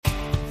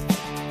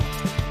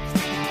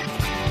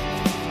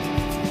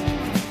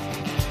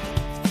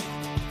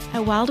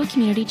At Wildwood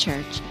Community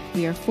Church,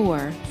 we are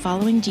for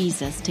following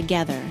Jesus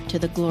together to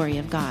the glory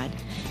of God.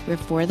 We're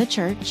for the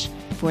church,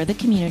 for the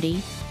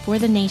community, for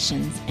the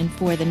nations, and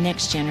for the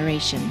next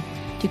generation.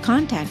 To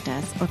contact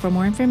us or for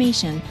more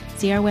information,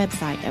 see our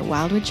website at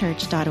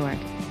wildwoodchurch.org.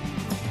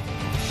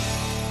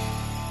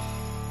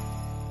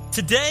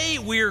 Today,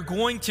 we are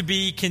going to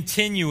be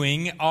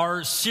continuing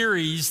our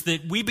series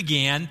that we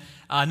began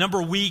a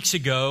number of weeks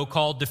ago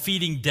called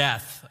Defeating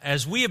Death,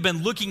 as we have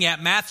been looking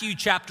at Matthew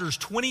chapters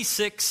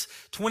 26,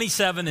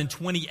 27, and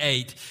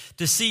 28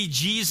 to see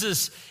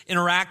Jesus'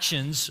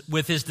 interactions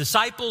with his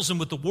disciples and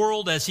with the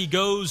world as he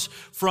goes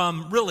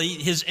from really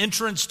his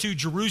entrance to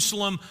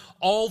Jerusalem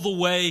all the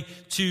way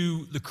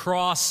to the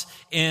cross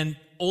and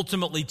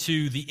ultimately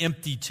to the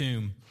empty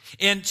tomb.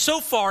 And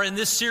so far in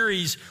this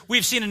series,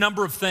 we've seen a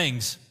number of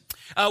things.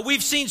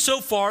 We've seen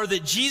so far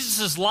that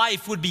Jesus'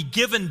 life would be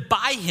given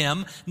by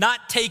him,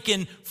 not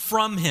taken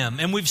from him.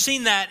 And we've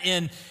seen that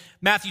in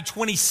Matthew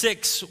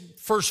 26,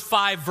 first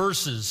 5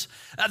 verses.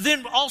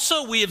 Then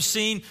also we have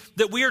seen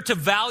that we are to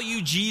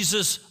value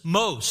Jesus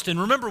most.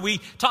 And remember, we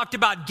talked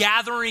about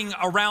gathering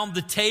around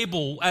the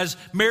table as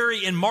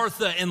Mary and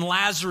Martha and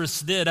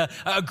Lazarus did,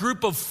 a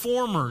group of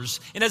farmers.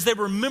 And as they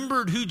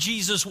remembered who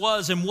Jesus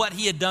was and what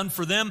he had done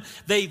for them,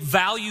 they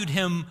valued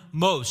him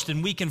most.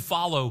 And we can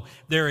follow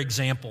their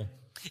example.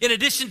 In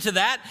addition to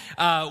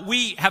that,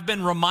 we have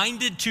been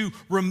reminded to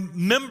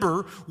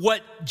remember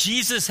what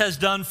Jesus has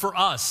done for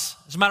us.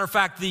 As a matter of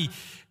fact, the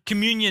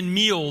communion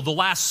meal, the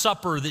Last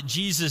Supper that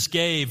Jesus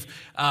gave,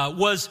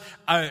 was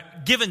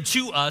given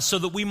to us so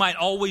that we might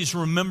always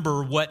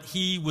remember what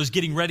he was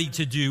getting ready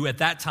to do at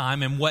that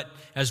time and what,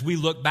 as we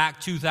look back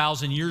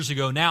 2,000 years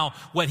ago now,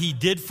 what he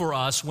did for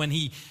us when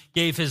he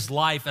gave his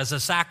life as a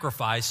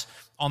sacrifice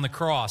on the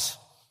cross.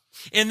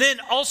 And then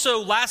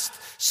also last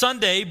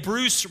Sunday,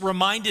 Bruce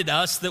reminded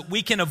us that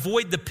we can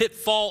avoid the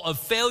pitfall of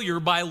failure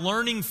by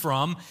learning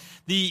from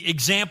the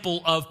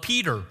example of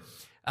Peter.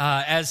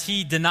 As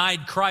he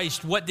denied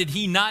Christ, what did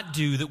he not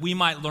do that we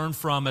might learn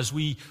from as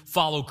we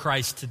follow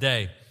Christ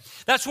today?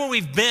 That's where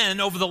we've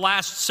been over the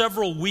last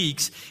several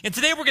weeks. And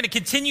today we're going to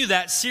continue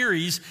that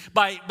series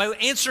by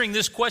answering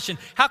this question.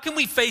 How can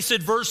we face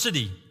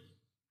adversity?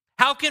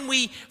 How can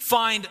we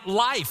find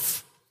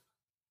life?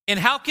 And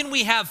how can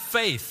we have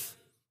faith?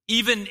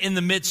 Even in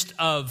the midst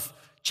of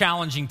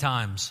challenging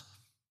times.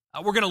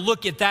 We're going to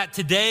look at that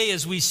today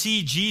as we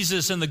see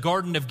Jesus in the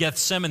Garden of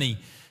Gethsemane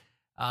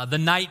the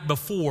night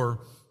before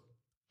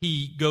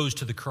he goes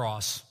to the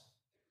cross.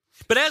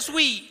 But as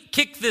we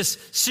kick this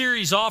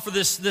series off, or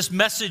this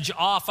message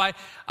off, I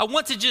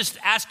want to just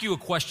ask you a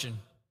question.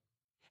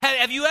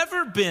 Have you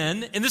ever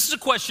been, and this is a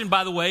question,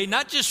 by the way,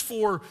 not just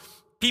for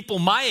people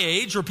my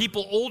age or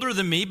people older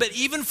than me, but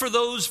even for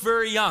those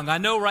very young. I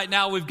know right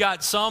now we've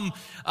got some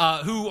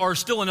who are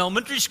still in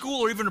elementary school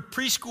or even a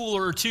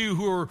preschooler or two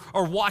who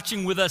are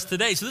watching with us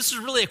today. So this is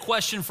really a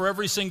question for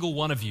every single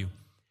one of you.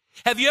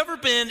 Have you ever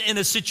been in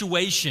a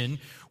situation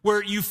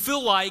where you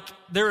feel like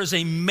there is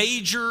a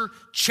major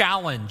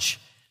challenge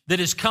that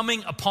is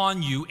coming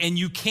upon you and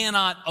you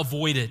cannot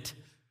avoid it?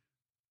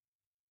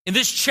 And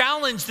this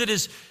challenge that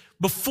is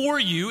before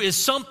you is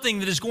something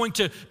that is going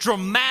to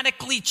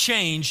dramatically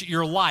change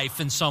your life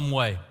in some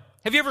way.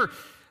 Have you ever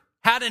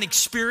had an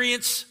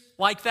experience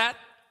like that?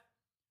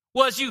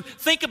 Well, as you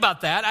think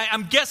about that,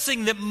 I'm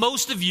guessing that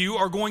most of you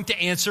are going to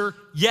answer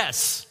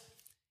yes.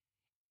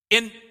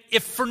 And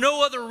if for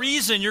no other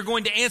reason, you're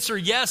going to answer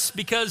yes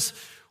because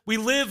we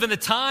live in a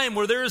time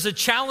where there is a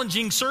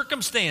challenging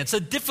circumstance, a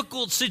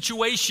difficult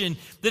situation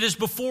that is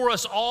before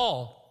us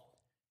all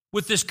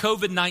with this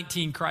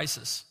COVID-19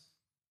 crisis.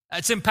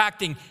 It's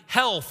impacting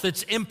health.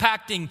 It's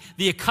impacting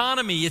the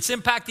economy. It's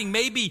impacting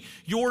maybe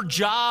your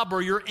job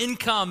or your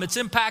income. It's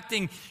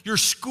impacting your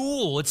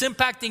school. It's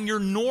impacting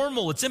your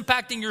normal. It's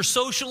impacting your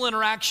social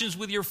interactions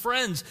with your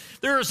friends.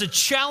 There is a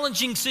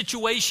challenging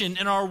situation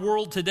in our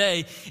world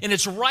today, and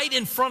it's right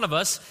in front of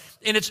us,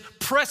 and it's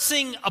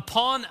pressing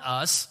upon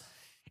us.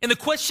 And the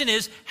question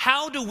is,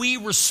 how do we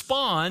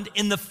respond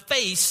in the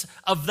face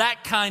of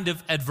that kind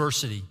of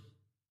adversity?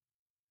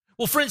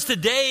 Well, friends,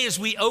 today as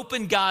we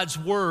open God's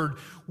Word,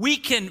 we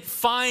can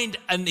find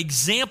an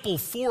example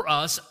for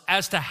us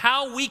as to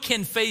how we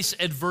can face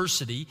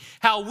adversity,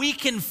 how we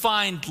can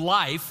find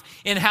life,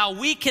 and how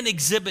we can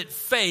exhibit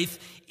faith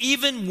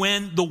even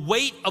when the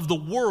weight of the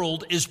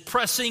world is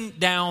pressing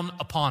down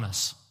upon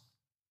us.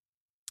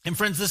 And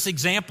friends, this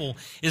example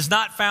is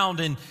not found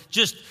in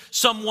just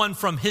someone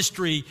from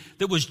history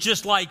that was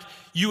just like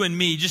you and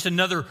me, just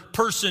another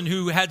person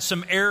who had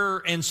some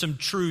error and some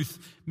truth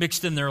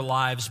mixed in their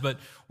lives. But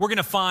we're going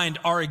to find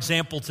our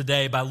example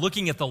today by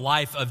looking at the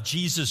life of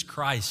Jesus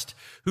Christ,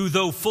 who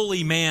though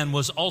fully man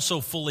was also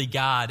fully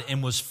God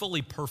and was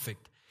fully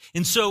perfect.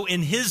 And so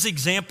in his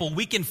example,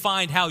 we can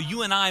find how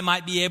you and I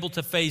might be able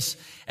to face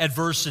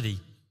adversity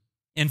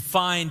and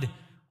find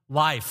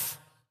life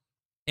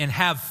and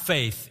have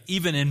faith,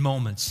 even in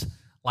moments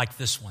like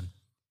this one.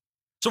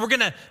 So we're going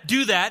to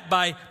do that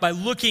by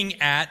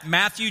looking at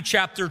Matthew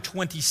chapter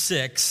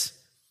 26.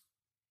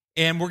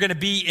 And we're going to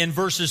be in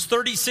verses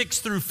 36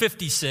 through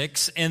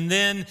 56, and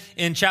then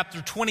in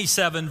chapter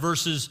 27,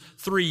 verses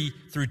 3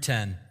 through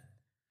 10.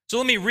 So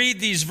let me read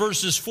these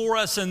verses for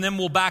us, and then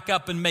we'll back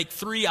up and make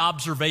 3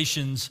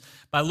 observations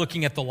by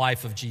looking at the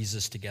life of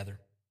Jesus together.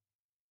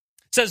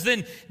 It says,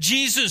 "Then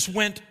Jesus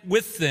went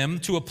with them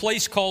to a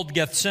place called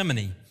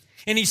Gethsemane,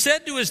 and he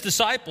said to his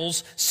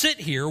disciples, 'Sit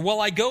here while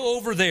I go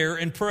over there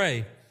and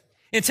pray.'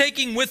 And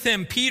taking with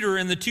him Peter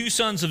and the 2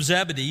 sons of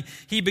Zebedee,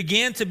 he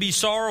began to be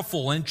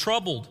sorrowful and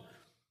troubled.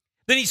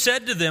 Then he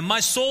said to them, 'My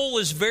soul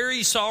is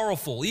very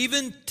sorrowful,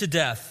 even to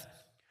death.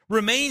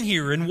 Remain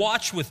here and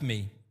watch with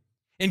me.'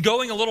 And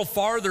going a little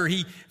farther,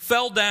 he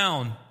fell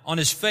down on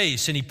his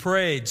face and he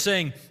prayed,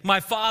 saying, 'My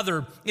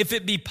Father, if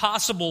it be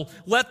possible,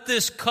 let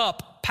this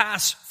cup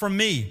pass from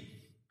me.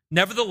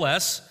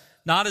 Nevertheless,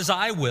 not as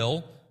I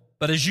will,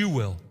 but as you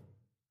will.'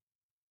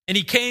 And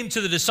he came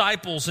to the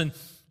disciples and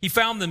he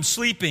found them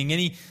sleeping. And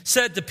he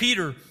said to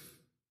Peter,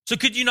 'So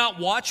could you not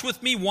watch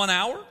with me 1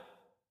 hour?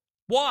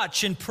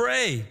 Watch and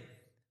pray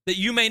that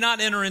you may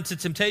not enter into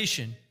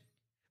temptation.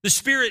 The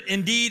spirit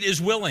indeed is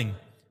willing,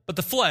 but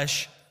the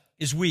flesh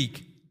is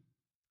weak.'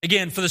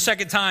 Again, for the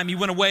second time, he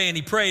went away and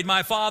he prayed,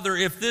 'My Father,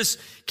 if this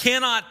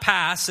cannot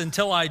pass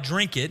until I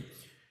drink it,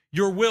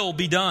 your will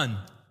be done.'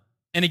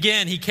 And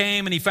again, he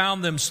came and he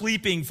found them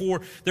sleeping,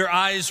 for their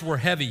eyes were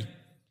heavy.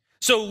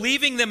 So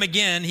leaving them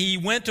again, he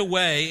went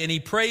away and he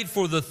prayed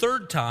for the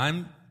 3rd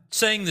time,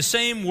 saying the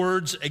same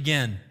words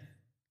again.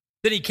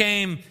 Then he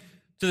came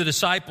to the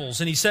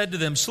disciples and he said to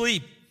them,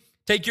 'Sleep,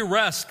 take your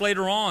rest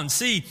later on.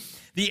 See,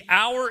 the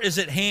hour is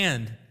at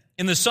hand,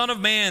 and the Son of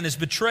Man is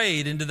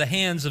betrayed into the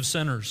hands of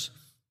sinners.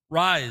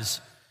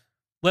 Rise,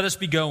 let us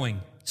be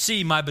going.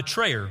 See, my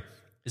betrayer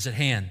is at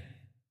hand.'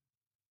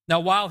 Now,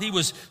 while he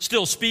was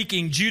still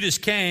speaking, Judas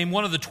came,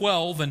 one of the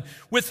 12, and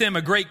with him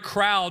a great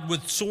crowd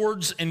with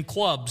swords and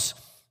clubs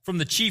from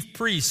the chief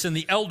priests and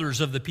the elders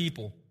of the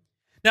people.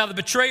 Now, the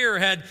betrayer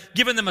had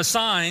given them a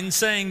sign,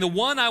 saying, 'The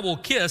one I will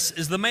kiss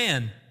is the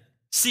man.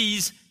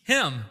 Seize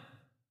him.'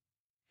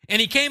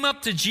 And he came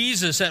up to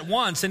Jesus at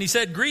once, and he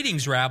said,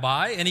 'Greetings,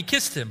 Rabbi,' and he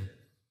kissed him.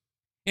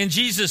 And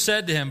Jesus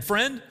said to him,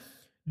 'Friend,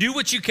 do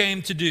what you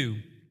came to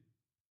do.'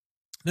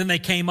 Then they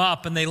came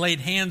up, and they laid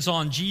hands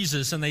on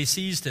Jesus, and they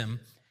seized him.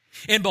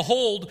 And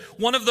behold,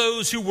 one of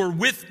those who were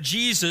with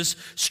Jesus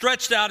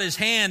stretched out his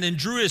hand and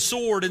drew his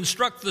sword and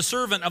struck the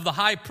servant of the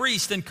high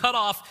priest and cut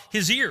off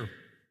his ear.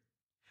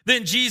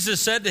 Then Jesus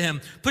said to him,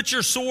 'Put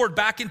your sword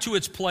back into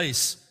its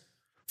place,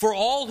 for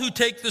all who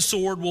take the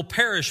sword will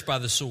perish by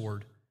the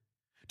sword.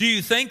 Do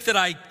you think that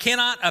I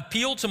cannot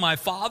appeal to my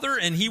Father,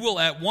 and he will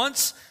at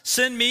once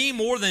send me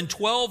more than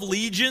 12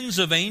 legions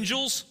of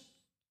angels?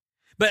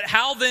 But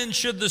how then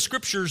should the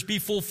scriptures be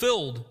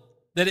fulfilled,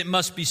 that it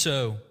must be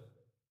so?'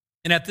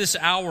 And at this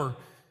hour,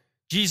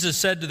 Jesus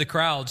said to the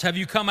crowds, 'Have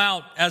you come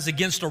out as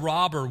against a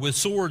robber with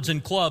swords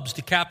and clubs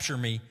to capture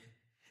me?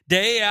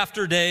 Day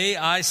after day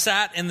I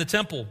sat in the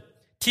temple,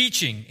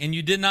 teaching, and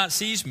you did not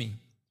seize me.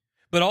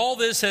 But all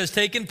this has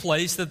taken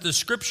place that the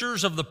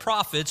scriptures of the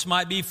prophets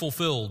might be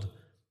fulfilled.'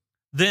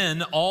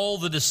 Then all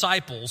the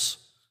disciples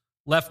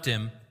left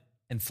him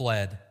and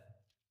fled."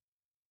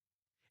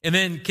 And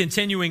then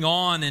continuing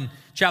on in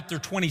chapter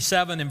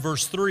 27 and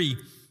verse 3,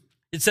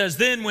 it says,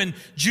 "Then when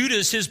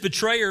Judas, his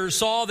betrayer,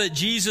 saw that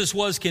Jesus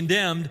was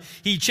condemned,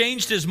 he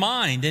changed his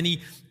mind, and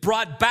he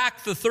brought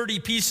back the 30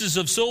 pieces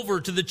of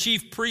silver to the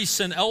chief priests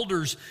and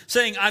elders,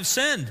 saying, 'I've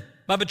sinned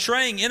by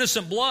betraying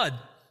innocent blood.'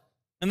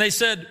 And they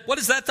said, 'What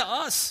is that to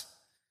us?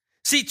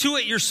 See to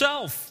it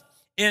yourself.'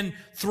 And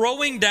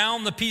throwing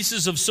down the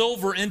pieces of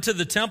silver into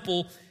the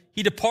temple,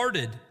 he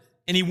departed,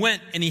 and he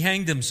went and he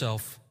hanged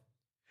himself.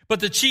 But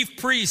the chief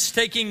priests,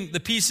 taking the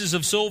pieces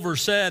of silver,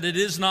 said, 'It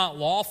is not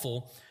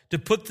lawful to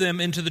put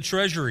them into the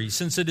treasury,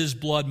 since it is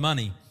blood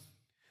money.'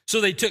 So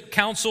they took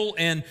counsel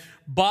and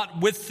bought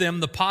with them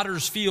the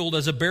potter's field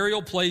as a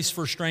burial place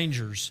for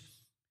strangers.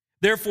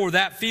 Therefore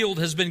that field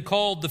has been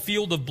called the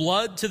field of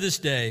blood to this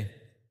day.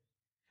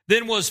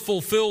 Then was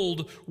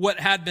fulfilled what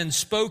had been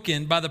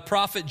spoken by the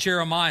prophet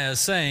Jeremiah,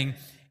 saying,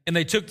 'And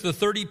they took the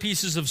 30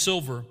 pieces of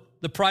silver,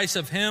 the price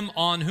of him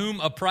on whom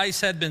a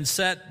price had been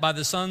set by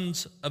the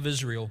sons of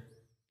Israel,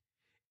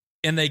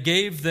 and they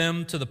gave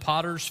them to the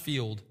potter's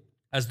field,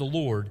 as the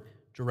Lord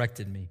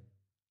directed me.'"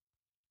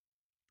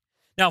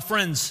 Now,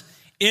 friends,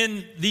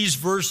 in these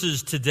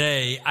verses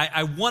today,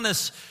 I want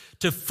us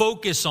to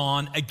focus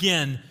on,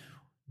 again,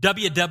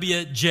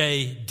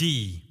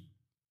 WWJD.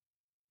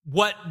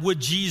 What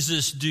would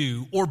Jesus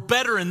do? Or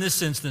better in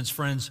this instance,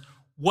 friends,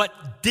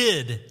 what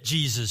did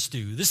Jesus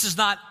do? This is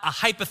not a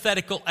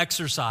hypothetical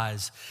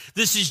exercise.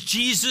 This is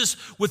Jesus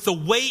with the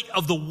weight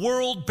of the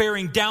world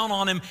bearing down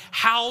on him.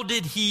 How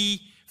did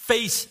he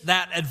face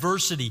that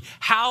adversity?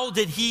 How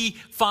did he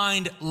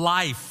find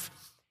life?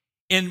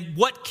 And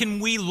what can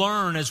we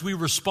learn as we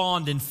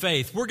respond in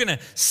faith? We're going to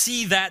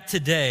see that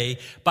today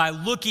by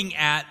looking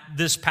at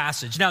this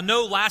passage. Now,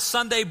 last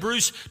Sunday,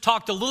 Bruce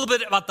talked a little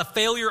bit about the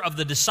failure of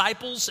the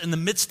disciples in the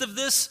midst of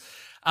this.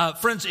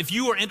 Friends, if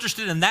you are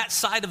interested in that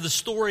side of the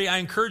story, I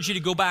encourage you to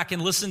go back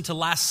and listen to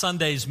last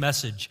Sunday's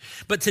message.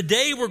 But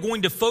today we're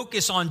going to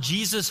focus on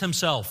Jesus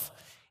himself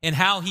and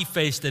how he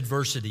faced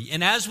adversity.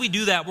 And as we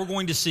do that, we're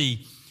going to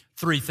see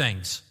three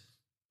things.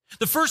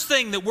 The first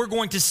thing that we're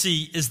going to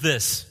see is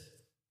this: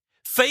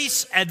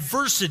 face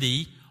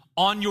adversity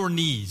on your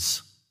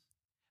knees.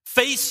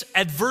 Face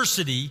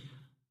adversity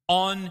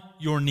on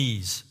your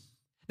knees.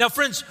 Now,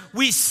 friends,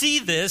 we see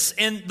this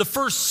in the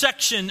first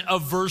section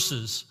of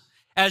verses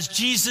as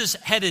Jesus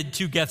headed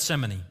to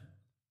Gethsemane.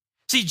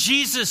 See,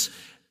 Jesus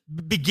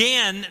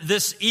began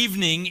this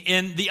evening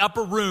in the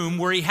upper room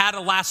where he had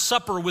a Last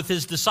Supper with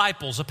his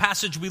disciples, a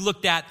passage we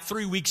looked at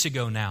 3 weeks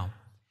ago now.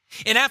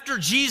 And after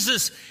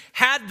Jesus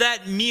had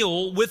that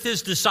meal with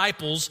his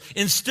disciples,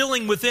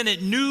 instilling within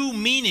it new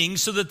meaning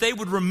so that they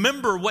would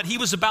remember what he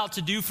was about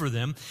to do for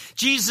them,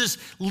 Jesus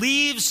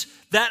leaves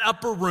that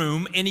upper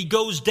room and he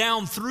goes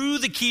down through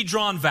the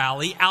Kidron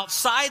Valley,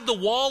 outside the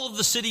wall of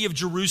the city of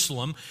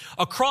Jerusalem,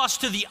 across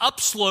to the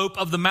upslope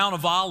of the Mount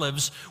of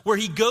Olives, where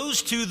he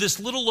goes to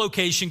this little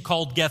location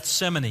called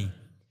Gethsemane.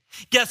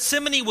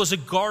 Gethsemane was a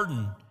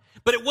garden.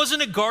 But it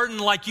wasn't a garden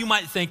like you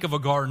might think of a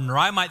garden, or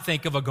I might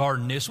think of a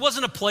garden. This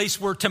wasn't a place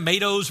where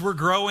tomatoes were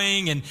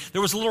growing and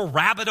there was a little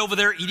rabbit over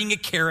there eating a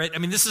carrot. I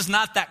mean, this is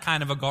not that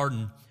kind of a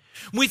garden.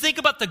 When we think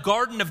about the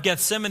Garden of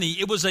Gethsemane,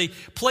 it was a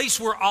place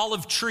where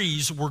olive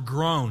trees were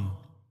grown.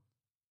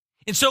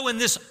 And so in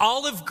this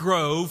olive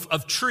grove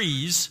of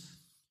trees,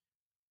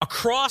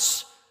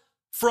 across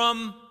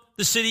from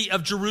the city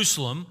of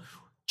Jerusalem,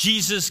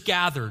 Jesus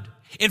gathered.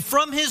 And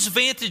from his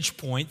vantage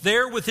point,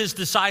 there with his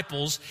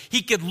disciples,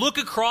 he could look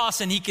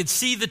across and he could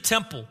see the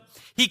temple.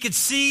 He could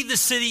see the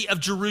city of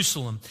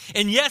Jerusalem.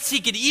 And yes, he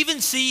could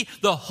even see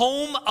the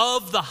home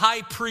of the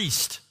high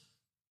priest,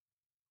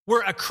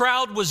 where a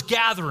crowd was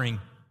gathering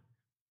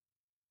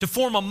to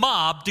form a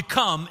mob to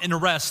come and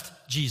arrest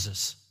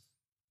Jesus.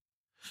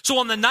 So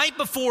on the night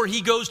before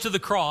he goes to the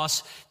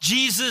cross,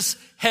 Jesus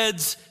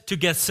heads to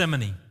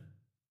Gethsemane.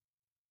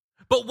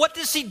 But what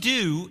does he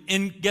do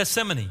in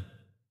Gethsemane?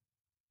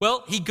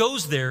 Well, he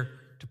goes there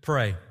to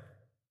pray.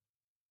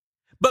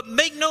 But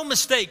make no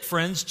mistake,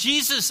 friends,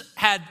 Jesus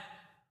had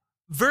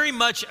very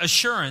much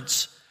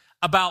assurance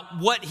about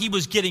what he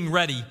was getting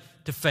ready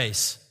to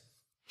face.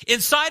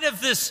 Inside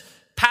of this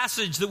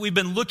passage that we've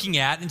been looking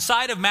at,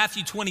 inside of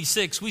Matthew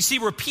 26, we see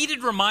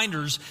repeated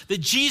reminders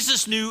that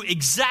Jesus knew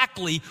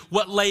exactly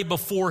what lay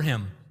before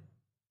him.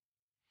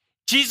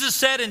 Jesus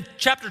said in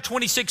chapter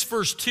 26,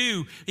 verse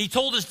 2, he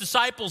told his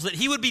disciples that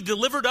he would be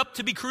delivered up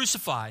to be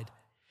crucified.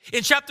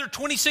 In chapter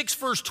 26,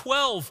 verse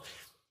 12,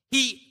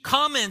 he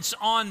comments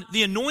on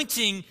the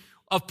anointing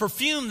of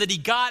perfume that he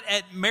got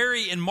at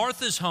Mary and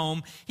Martha's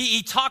home.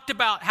 He talked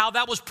about how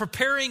that was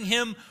preparing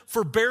him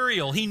for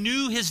burial. He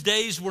knew his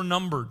days were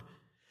numbered.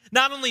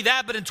 Not only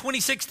that, but in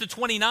 26 to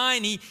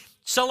 29, he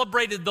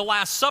celebrated the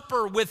Last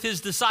Supper with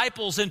his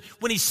disciples. And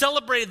when he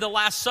celebrated the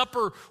Last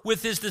Supper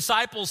with his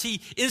disciples,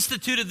 he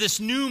instituted this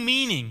new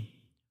meaning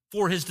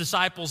for his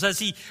disciples as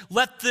he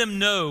let them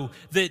know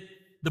that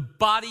the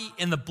body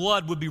and the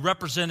blood would be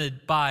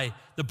represented by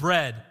the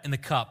bread and the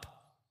cup.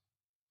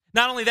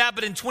 Not only that,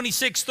 but in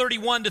 26,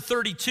 31 to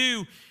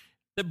 32,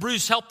 that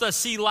Bruce helped us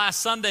see last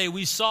Sunday,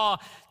 we saw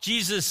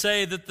Jesus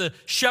say that the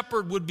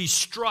shepherd would be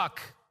struck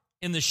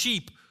and the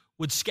sheep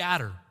would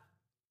scatter.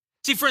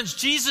 See, friends,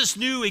 Jesus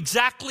knew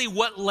exactly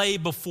what lay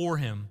before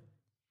him.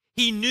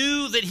 He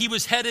knew that he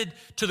was headed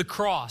to the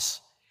cross.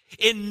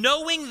 In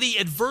knowing the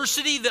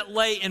adversity that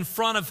lay in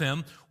front of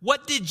him,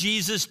 what did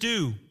Jesus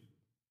do?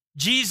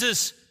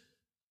 Jesus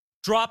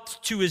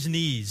dropped to his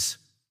knees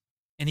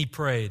and he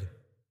prayed.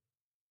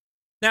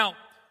 Now,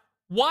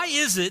 why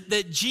is it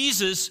that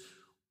Jesus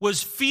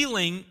was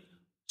feeling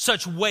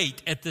such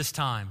weight at this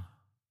time?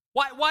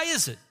 Why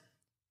is it?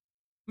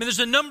 I mean, there's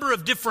a number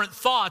of different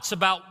thoughts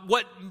about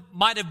what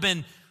might have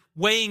been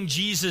weighing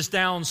Jesus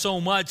down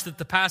so much that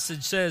the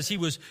passage says he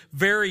was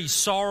very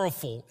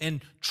sorrowful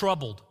and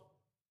troubled.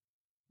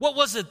 What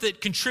was it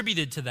that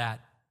contributed to that?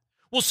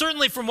 Well,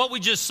 certainly from what we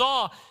just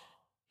saw,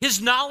 his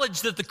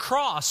knowledge that the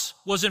cross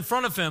was in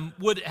front of him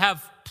would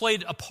have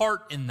played a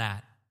part in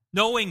that,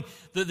 knowing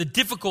the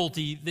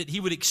difficulty that he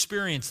would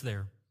experience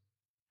there.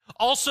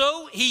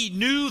 Also, he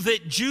knew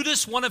that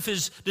Judas, one of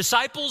his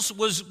disciples,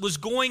 was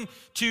going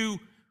to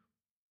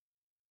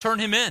turn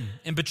him in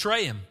and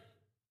betray him.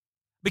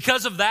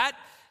 Because of that,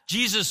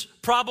 Jesus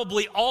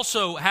probably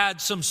also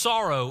had some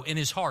sorrow in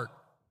his heart.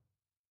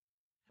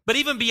 But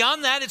even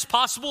beyond that, it's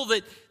possible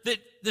that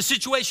the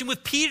situation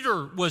with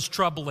Peter was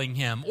troubling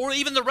him, or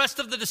even the rest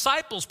of the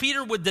disciples.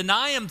 Peter would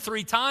deny him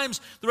 3 times.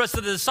 The rest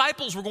of the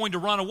disciples were going to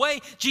run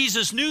away.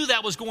 Jesus knew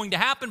that was going to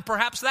happen.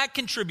 Perhaps that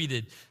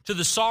contributed to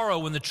the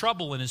sorrow and the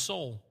trouble in his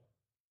soul.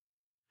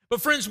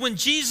 But friends, when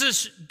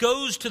Jesus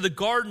goes to the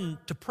garden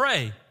to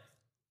pray,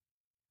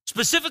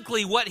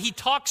 specifically what he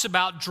talks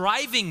about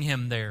driving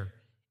him there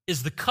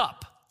is the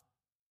cup.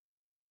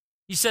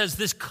 He says,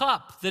 this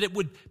cup, that it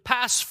would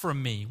pass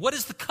from me. What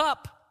is the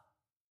cup?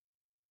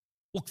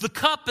 Well, the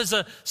cup is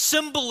a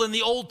symbol in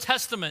the Old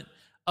Testament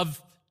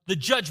of the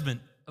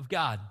judgment of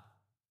God.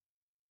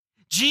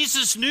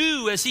 Jesus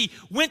knew as he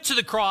went to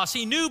the cross,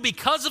 he knew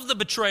because of the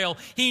betrayal,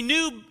 he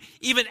knew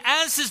even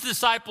as his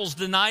disciples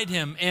denied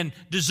him and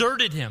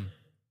deserted him,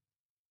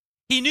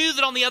 he knew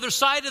that on the other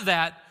side of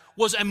that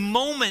was a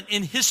moment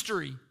in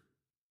history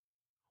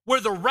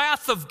where the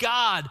wrath of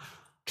God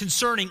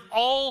concerning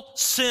all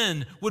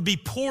sin would be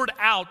poured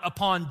out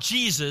upon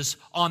Jesus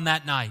on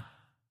that night.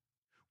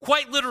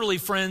 Quite literally,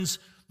 friends,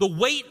 the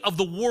weight of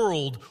the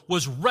world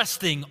was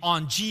resting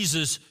on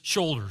Jesus'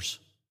 shoulders.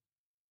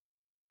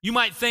 You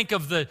might think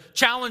of the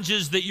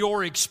challenges that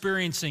you're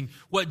experiencing.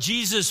 What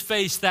Jesus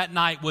faced that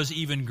night was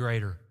even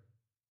greater.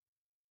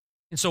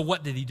 And so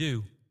what did he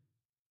do?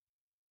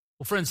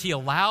 Well, friends, he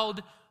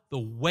allowed the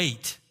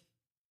weight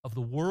of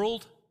the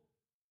world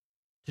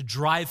to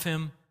drive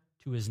him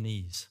to his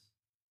knees.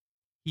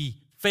 He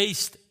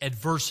faced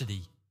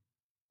adversity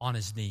on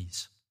his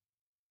knees.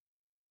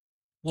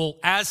 Well,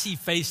 as he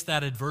faced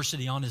that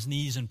adversity on his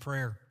knees in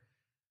prayer,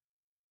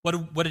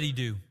 what did he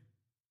do?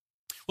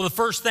 Well, the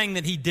first thing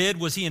that he did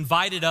was he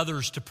invited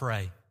others to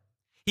pray.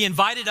 He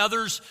invited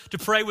others to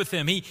pray with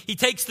him. He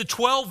takes the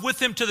 12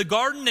 with him to the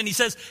garden and he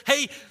says,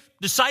 hey,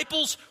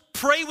 disciples,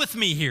 pray with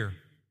me here.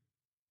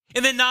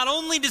 And then not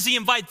only does he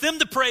invite them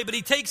to pray, but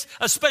he takes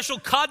a special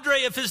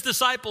cadre of his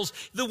disciples,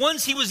 the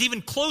ones he was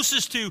even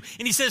closest to,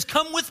 and he says,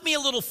 come with me a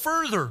little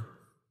further.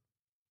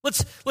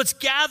 Let's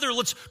gather,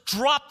 let's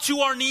drop to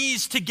our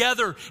knees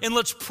together, and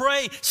let's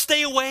pray.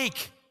 Stay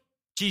awake,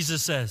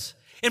 Jesus says,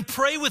 and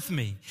pray with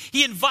me.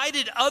 He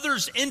invited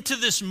others into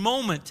this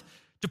moment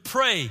to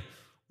pray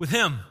with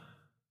him.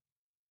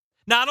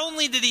 Not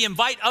only did he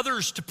invite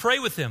others to pray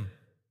with him,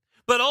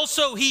 but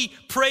also he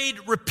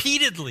prayed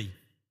repeatedly.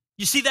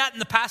 You see that in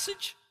the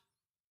passage?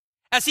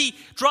 As he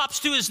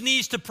drops to his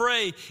knees to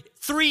pray,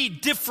 3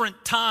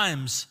 different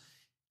times,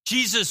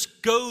 Jesus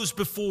goes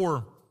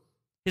before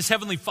his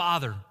heavenly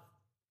Father,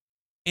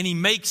 and he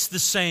makes the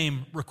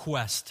same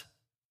request.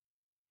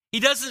 He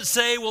doesn't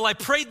say, well, I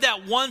prayed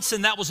that once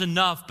and that was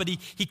enough, but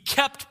he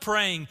kept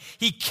praying.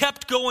 He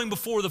kept going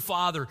before the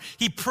Father.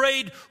 He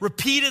prayed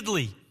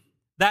repeatedly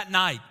that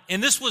night.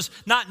 And this was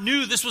not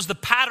new. This was the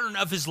pattern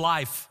of his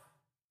life.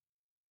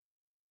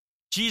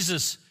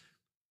 Jesus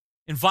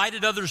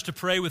invited others to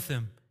pray with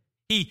him.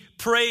 He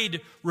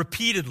prayed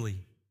repeatedly.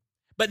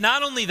 But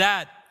not only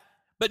that,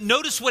 but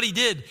notice what he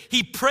did.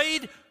 He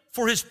prayed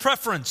for his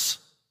preference,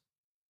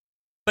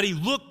 but he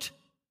looked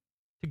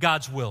to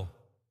God's will.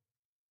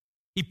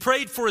 He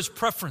prayed for his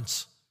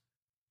preference,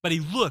 but he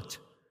looked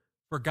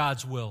for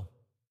God's will.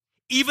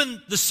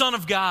 Even the Son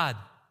of God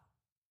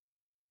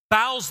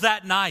bows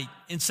that night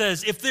and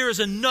says, if there is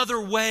another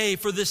way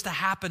for this to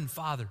happen,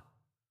 Father,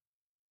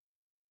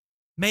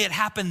 may it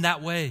happen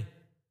that way.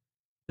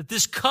 That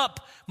this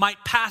cup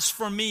might pass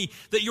from me,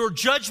 that your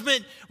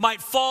judgment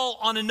might fall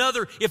on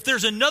another. If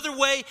there's another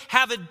way,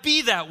 have it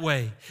be that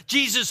way.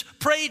 Jesus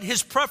prayed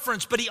his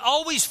preference, but he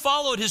always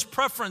followed his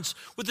preference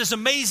with this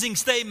amazing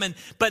statement,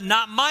 but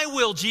not my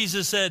will,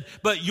 Jesus said,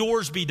 but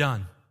yours be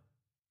done.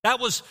 That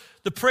was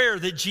the prayer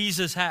that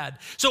Jesus had.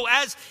 So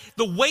as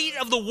the weight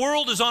of the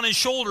world is on his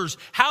shoulders,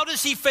 how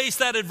does he face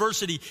that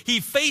adversity? He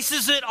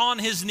faces it on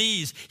his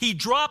knees. He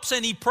drops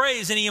and he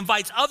prays and he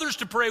invites others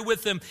to pray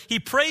with him. He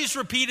prays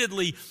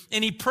repeatedly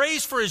and he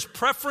prays for his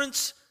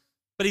preference,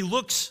 but he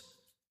looks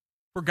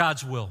for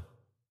God's will.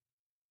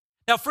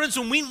 Now, friends,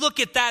 when we look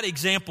at that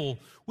example,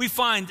 we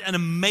find an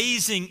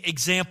amazing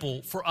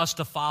example for us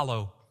to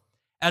follow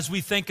as we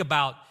think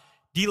about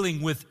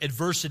dealing with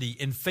adversity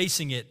and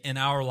facing it in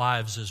our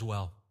lives as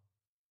well.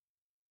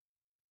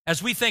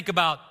 As we think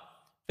about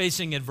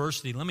facing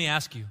adversity, let me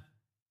ask you,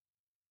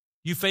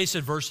 you face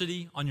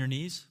adversity on your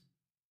knees?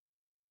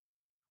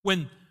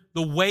 When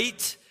the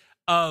weight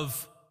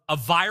of a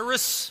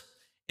virus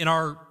in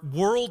our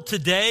world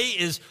today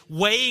is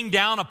weighing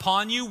down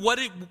upon you,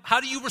 how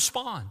do you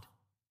respond?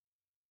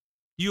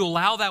 Do you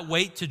allow that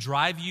weight to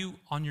drive you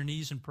on your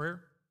knees in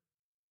prayer?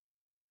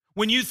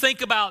 When you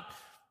think about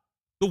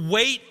the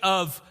weight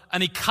of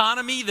an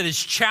economy that is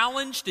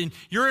challenged and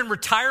you're in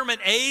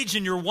retirement age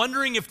and you're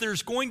wondering if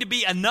there's going to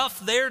be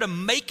enough there to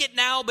make it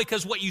now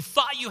because what you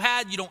thought you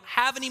had, you don't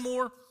have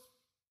anymore.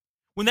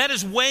 When that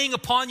is weighing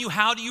upon you,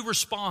 how do you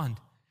respond?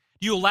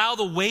 Do you allow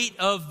the weight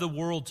of the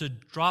world to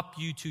drop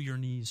you to your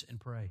knees and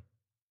pray?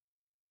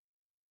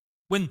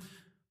 When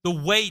the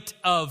weight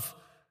of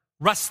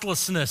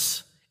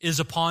restlessness is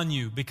upon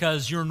you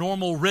because your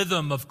normal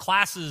rhythm of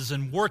classes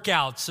and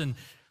workouts and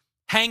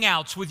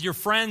hangouts with your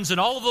friends and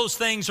all of those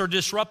things are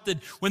disrupted,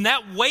 when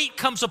that weight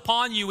comes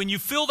upon you and you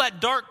feel that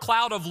dark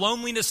cloud of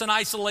loneliness and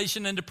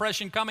isolation and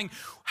depression coming,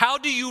 how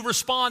do you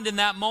respond in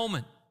that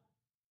moment?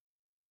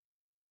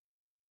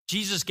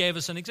 Jesus gave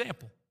us an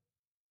example.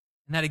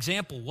 And that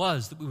example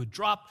was that we would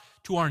drop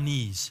to our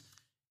knees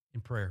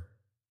in prayer.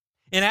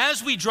 And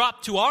as we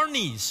drop to our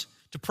knees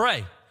to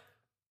pray,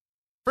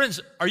 friends,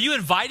 are you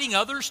inviting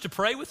others to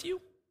pray with you?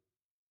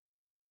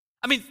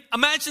 I mean,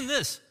 imagine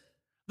this.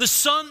 The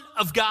Son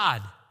of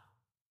God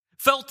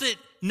felt it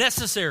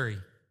necessary,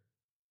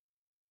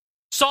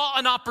 saw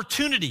an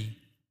opportunity,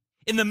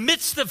 In the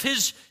midst of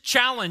his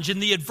challenge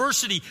and the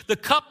adversity, the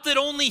cup that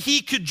only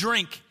he could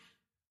drink,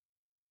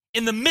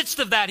 in the midst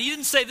of that, he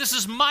didn't say, this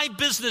is my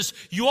business,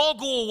 you all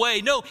go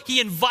away. No, he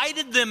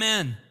invited them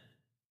in.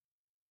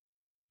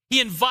 He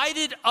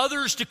invited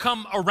others to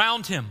come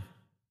around him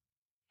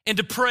and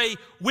to pray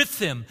with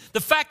him.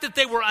 The fact that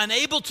they were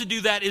unable to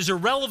do that is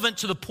irrelevant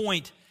to the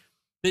point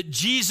that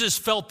Jesus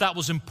felt that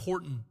was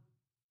important.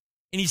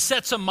 And he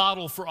sets a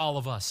model for all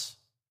of us.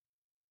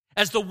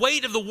 As the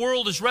weight of the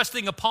world is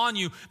resting upon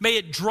you, may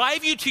it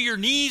drive you to your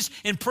knees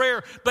in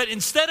prayer, but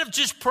instead of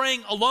just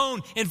praying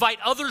alone, invite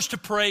others to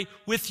pray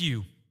with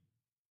you.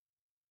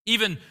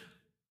 Even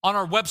on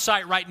our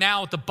website right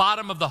now, at the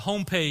bottom of the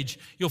homepage,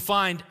 you'll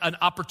find an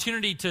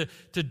opportunity to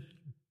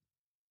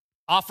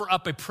offer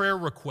up a prayer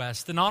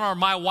request. And on our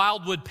My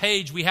Wildwood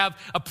page, we have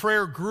a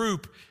prayer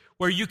group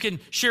where you can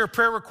share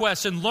prayer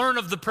requests and learn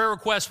of the prayer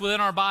requests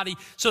within our body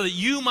so that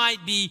you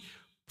might be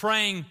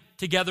praying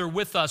together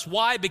with us.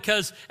 Why?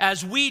 Because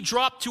as we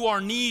drop to our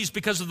knees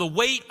because of the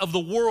weight of the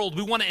world,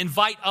 we want to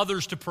invite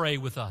others to pray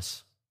with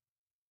us.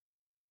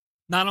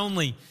 Not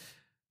only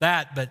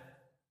that, but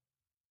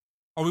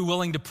are we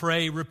willing to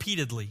pray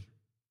repeatedly?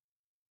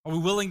 Are we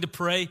willing to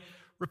pray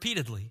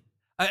repeatedly?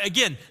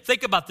 Again,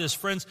 think about this,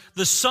 friends.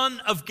 The Son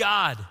of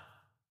God,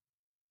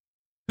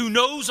 who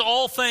knows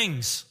all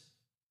things,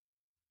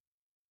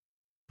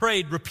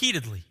 prayed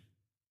repeatedly.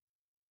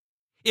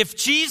 If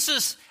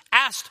Jesus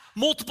asked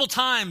multiple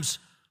times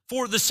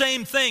for the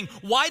same thing,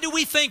 why do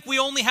we think we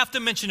only have to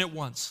mention it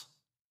once?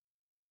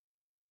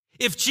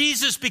 If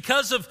Jesus,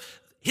 because of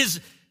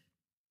his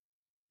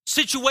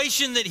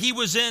situation that he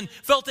was in,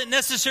 felt it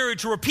necessary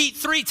to repeat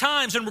 3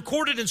 times and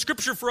record it in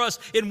Scripture for us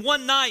in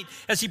one night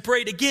as he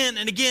prayed again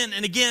and again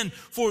and again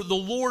for the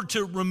Lord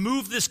to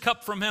remove this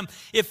cup from him,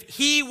 if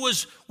he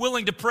was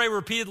willing to pray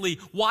repeatedly,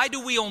 why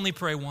do we only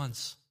pray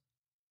once?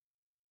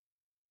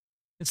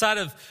 Inside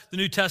of the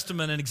New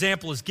Testament, an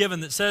example is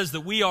given that says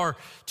that we are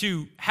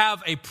to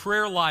have a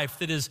prayer life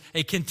that is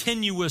a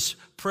continuous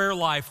prayer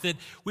life, that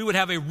we would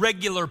have a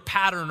regular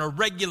pattern, a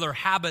regular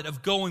habit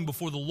of going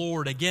before the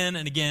Lord again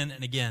and again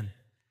and again.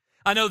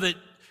 I know that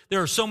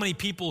there are so many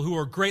people who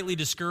are greatly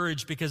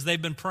discouraged because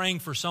they've been praying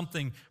for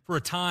something for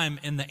a time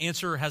and the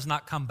answer has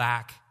not come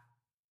back.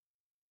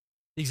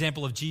 The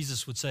example of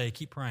Jesus would say,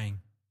 keep praying.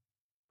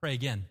 Pray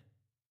again.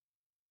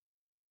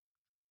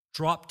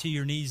 Drop to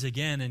your knees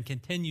again and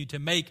continue to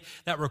make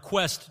that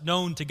request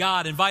known to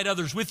God. Invite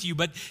others with you,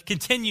 but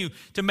continue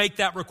to make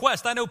that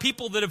request. I know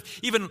people that have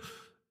even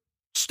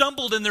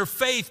stumbled in their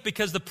faith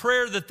because the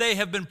prayer that they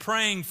have been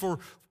praying for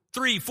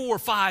 3, 4,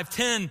 5,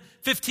 10,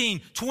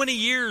 15, 20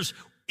 years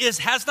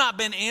has not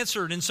been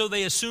answered, and so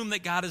they assume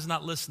that God is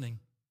not listening.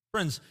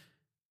 Friends,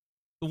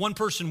 the one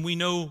person we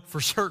know for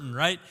certain,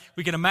 right?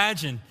 We can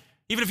imagine,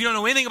 even if you don't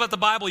know anything about the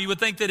Bible, you would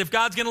think that if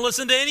God's going to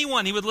listen to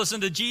anyone, he would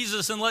listen to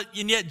Jesus.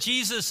 And yet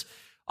Jesus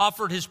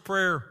offered his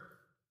prayer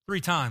 3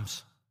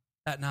 times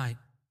that night.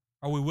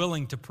 Are we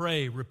willing to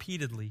pray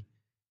repeatedly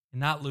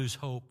and not lose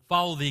hope?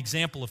 Follow the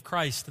example of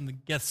Christ in the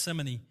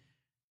Gethsemane.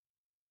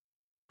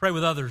 Pray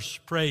with others.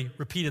 Pray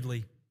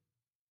repeatedly.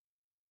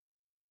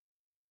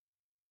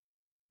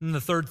 And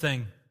the third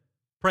thing,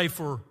 pray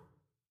for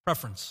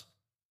preference.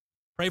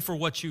 Pray for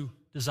what you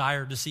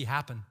desire to see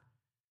happen.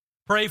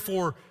 Pray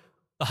for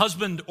the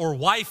husband or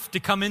wife to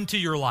come into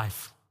your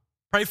life.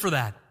 Pray for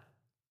that.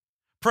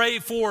 Pray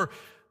for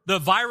the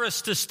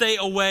virus to stay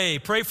away.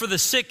 Pray for the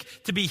sick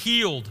to be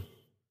healed.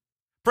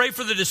 Pray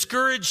for the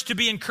discouraged to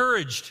be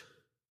encouraged.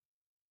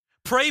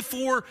 Pray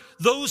for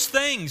those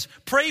things.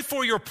 Pray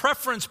for your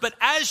preference, but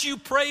as you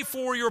pray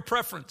for your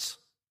preference,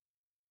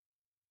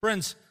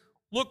 friends,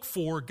 look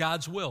for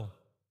God's will.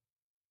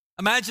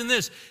 Imagine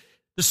this.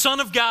 The Son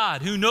of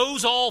God, who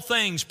knows all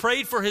things,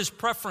 prayed for his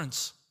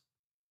preference,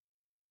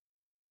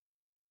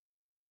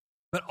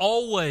 but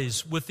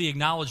always with the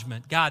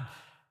acknowledgement, God,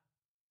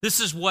 this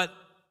is what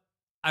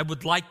I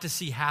would like to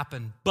see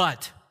happen,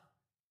 but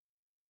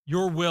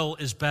your will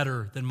is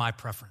better than my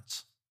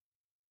preference.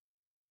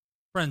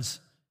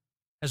 Friends,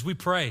 as we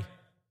pray,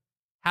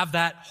 have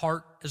that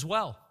heart as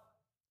well.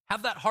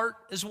 Have that heart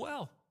as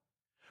well.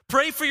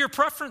 Pray for your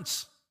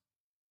preference.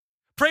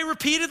 Pray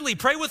repeatedly.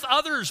 Pray with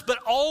others, but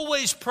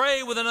always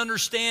pray with an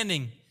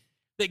understanding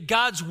that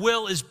God's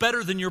will is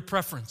better than your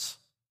preference.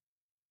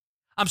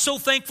 I'm so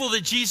thankful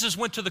that Jesus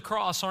went to the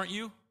cross, aren't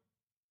you?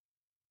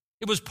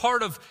 It was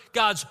part of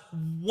God's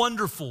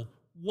wonderful,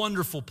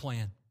 wonderful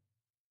plan.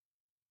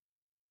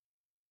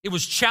 It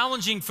was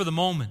challenging for the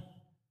moment,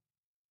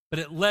 but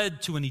it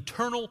led to an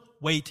eternal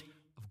weight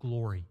of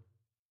glory.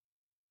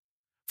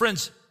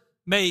 Friends,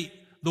 may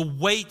the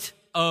weight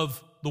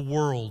of the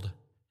world,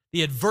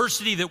 the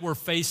adversity that we're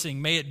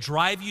facing, may it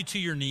drive you to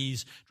your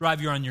knees,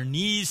 drive you on your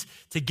knees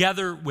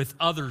together with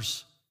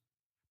others.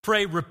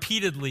 Pray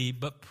repeatedly,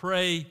 but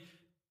pray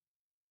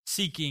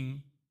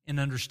seeking and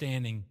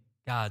understanding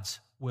God's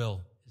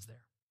will is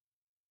there.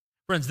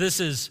 Friends,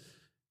 this is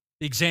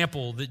the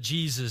example that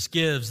Jesus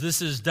gives.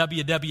 This is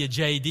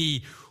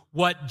WWJD,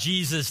 what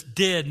Jesus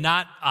did,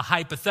 not a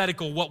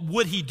hypothetical, what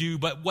would he do,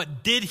 but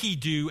what did he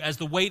do as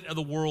the weight of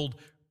the world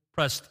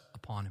pressed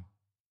upon him.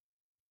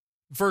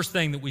 The first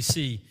thing that we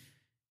see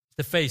is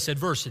to face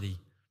adversity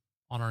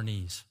on our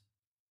knees.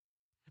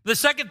 The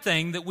second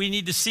thing that we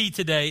need to see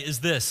today is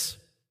this.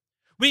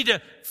 We need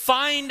to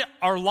find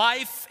our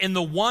life in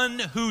the one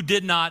who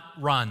did not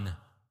run.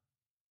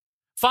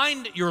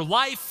 Find your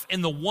life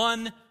in the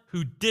one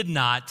who did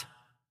not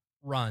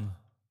run.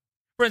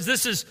 Friends,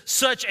 this is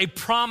such a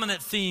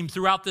prominent theme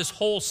throughout this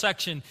whole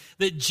section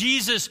that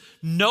Jesus,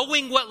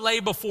 knowing what lay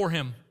before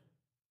him,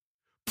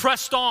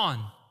 pressed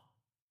on.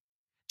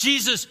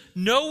 Jesus,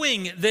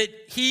 knowing that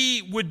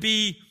he would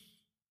be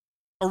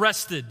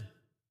arrested,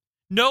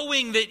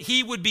 knowing that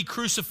he would be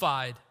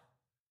crucified,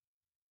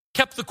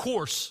 kept the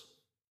course.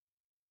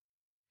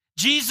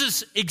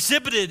 Jesus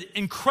exhibited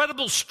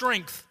incredible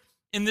strength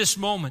in this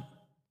moment.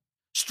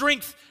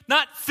 Strength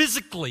not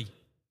physically,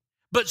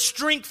 but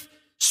strength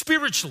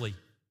spiritually,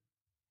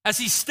 as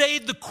he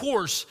stayed the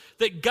course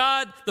that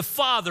God the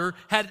Father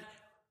had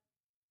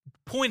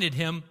pointed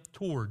him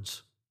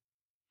towards.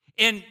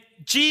 And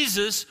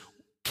Jesus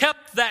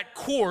kept that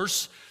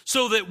course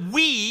so that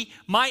we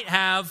might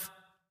have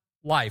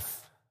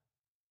life.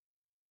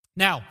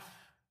 Now,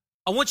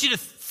 I want you to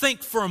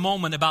think for a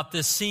moment about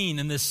this scene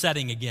and this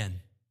setting again.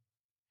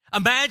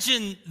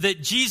 Imagine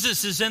that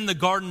Jesus is in the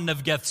Garden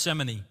of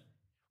Gethsemane.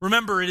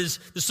 Remember, it is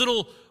this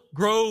little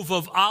grove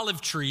of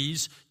olive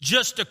trees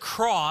just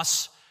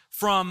across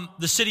from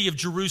the city of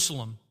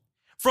Jerusalem.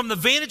 From the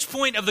vantage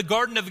point of the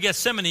Garden of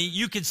Gethsemane,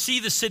 you could see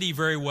the city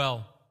very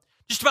well.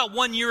 Just about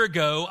 1 year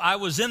ago, I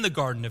was in the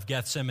Garden of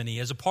Gethsemane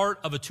as a part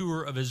of a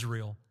tour of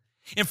Israel.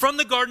 And from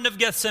the Garden of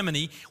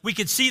Gethsemane, we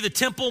could see the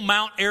Temple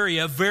Mount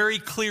area very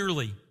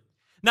clearly.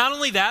 Not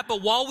only that,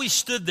 but while we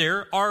stood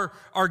there,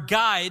 our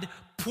guide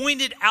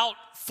pointed out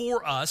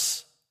for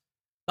us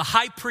the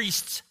high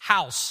priest's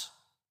house.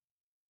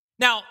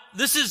 Now,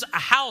 this is a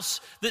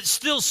house that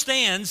still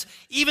stands,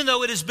 even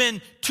though it has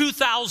been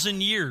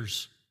 2,000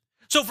 years.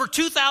 So for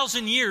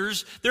 2,000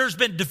 years, there's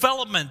been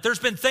development. There's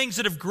been things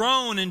that have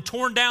grown and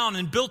torn down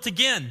and built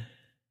again.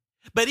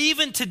 But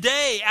even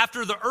today,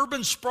 after the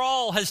urban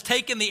sprawl has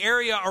taken the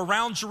area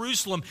around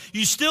Jerusalem,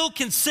 you still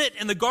can sit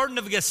in the Garden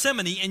of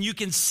Gethsemane and you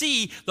can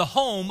see the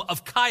home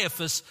of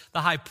Caiaphas,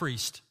 the high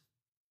priest.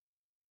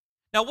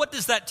 Now, what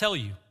does that tell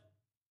you?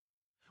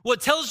 Well,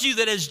 it tells you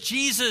that as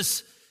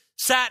Jesus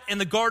sat in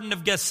the Garden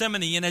of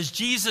Gethsemane and as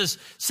Jesus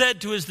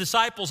said to his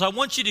disciples, I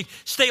want you to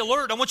stay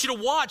alert, I want you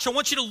to watch, I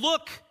want you to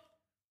look.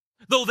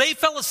 Though they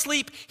fell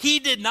asleep, he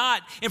did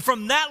not. And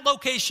from that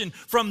location,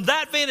 from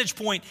that vantage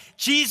point,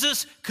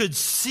 Jesus could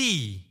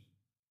see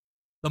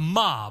the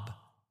mob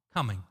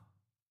coming.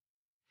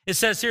 It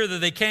says here that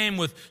they came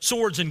with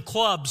swords and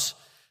clubs.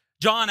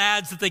 John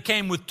adds that they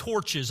came with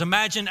torches.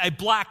 Imagine a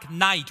black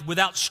night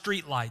without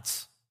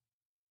streetlights.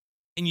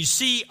 And you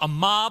see a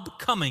mob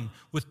coming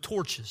with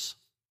torches.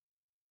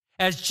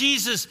 As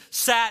Jesus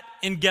sat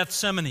in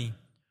Gethsemane,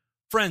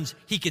 friends,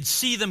 he could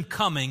see them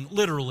coming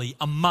literally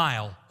a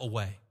mile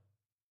away.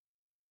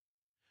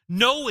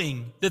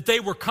 Knowing that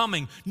they were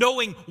coming,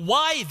 knowing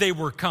why they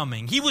were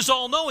coming. He was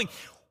all-knowing.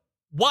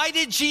 Why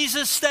did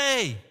Jesus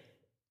stay?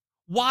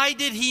 Why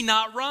did he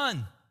not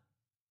run?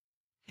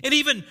 And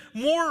even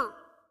more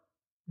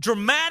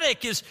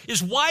dramatic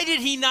is why did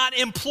he not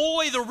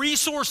employ the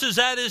resources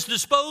at his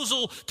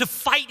disposal to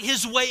fight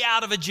his way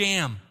out of a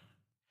jam?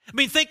 I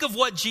mean, think of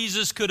what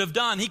Jesus could have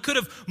done. He could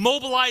have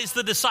mobilized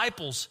the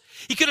disciples.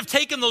 He could have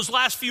taken those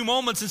last few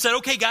moments and said,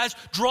 okay, guys,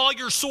 draw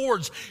your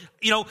swords.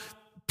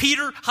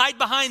 Peter, hide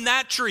behind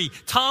that tree.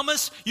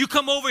 Thomas, you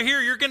come over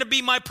here. You're going to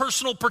be my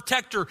personal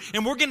protector,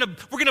 and we're going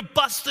to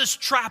bust this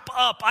trap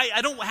up.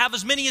 I don't have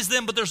as many as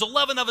them, but there's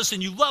 11 of us,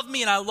 and you love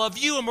me, and I love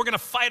you, and we're going to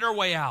fight our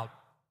way out.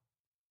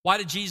 Why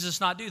did Jesus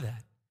not do that?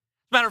 As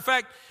a matter of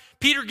fact,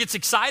 Peter gets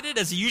excited,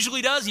 as he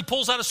usually does. He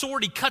pulls out a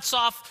sword. He cuts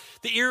off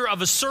the ear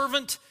of a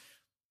servant.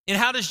 And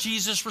how does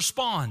Jesus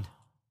respond?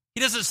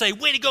 He doesn't say,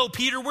 way to go,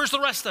 Peter. Where's the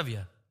rest of you?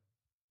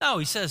 No,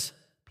 he says,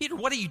 Peter,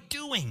 what are you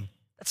doing?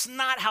 That's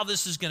not how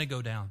this is going to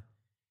go down.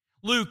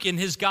 Luke, in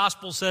his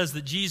gospel, says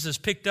that Jesus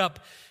picked up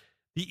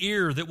the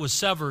ear that was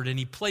severed and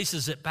he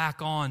places it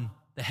back on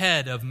the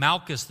head of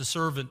Malchus, the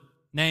servant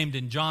named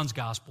in John's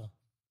gospel,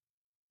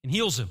 and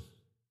heals him.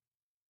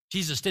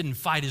 Jesus didn't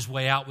fight his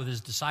way out with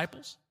his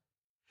disciples.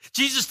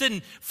 Jesus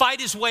didn't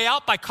fight his way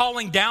out by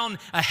calling down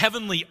a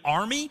heavenly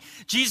army.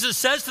 Jesus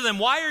says to them,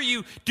 why are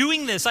you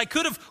doing this? I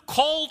could have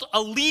called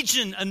a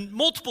legion and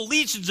multiple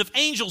legions of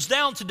angels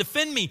down to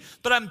defend me,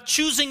 but I'm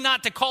choosing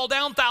not to call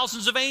down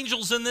thousands of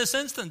angels in this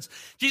instance.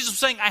 Jesus was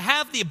saying, I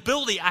have the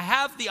ability, I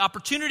have the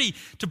opportunity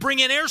to bring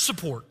in air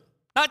support.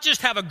 Not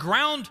just have a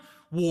ground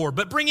war,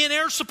 but bring in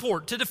air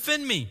support to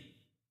defend me.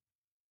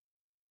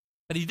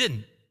 But he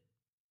didn't.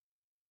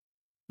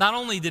 Not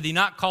only did he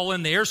not call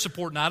in the air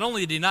support, not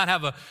only did he not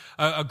have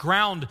a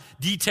ground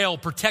detail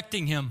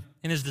protecting him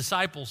and his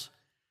disciples,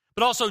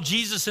 but also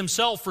Jesus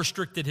himself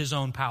restricted his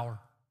own power.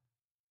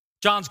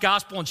 John's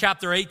gospel in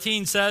chapter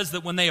 18 says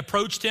that when they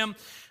approached him,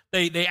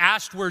 they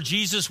asked where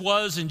Jesus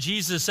was, and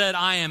Jesus said,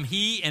 I am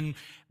he. And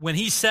when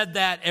he said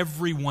that,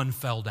 everyone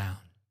fell down.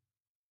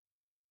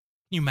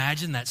 Can you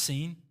imagine that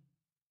scene?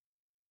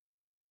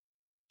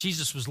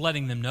 Jesus was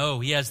letting them know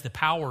he has the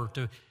power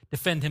to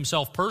defend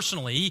himself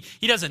personally.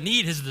 He doesn't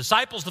need his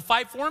disciples to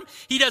fight for him.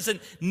 He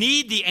doesn't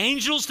need the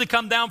angels to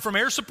come down from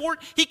air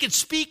support. He could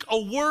speak a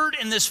word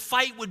and this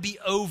fight would be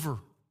over.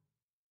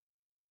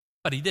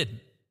 But he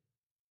didn't.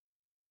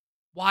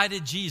 Why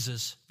did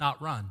Jesus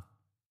not run?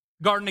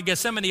 Garden of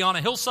Gethsemane on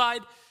a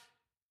hillside,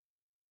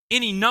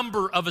 any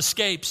number of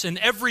escapes in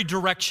every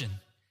direction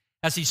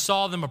as he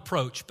saw them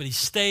approach, but he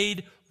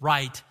stayed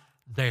right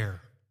there.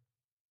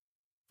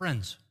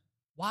 Friends,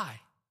 why?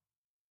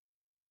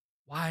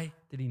 Why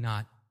did he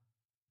not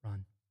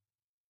run?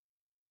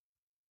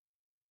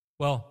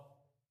 Well,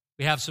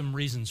 we have some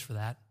reasons for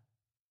that.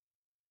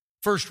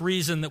 First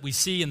reason that we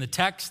see in the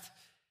text,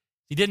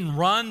 he didn't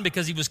run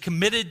because he was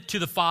committed to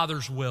the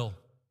Father's will.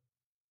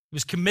 He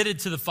was committed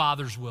to the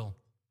Father's will.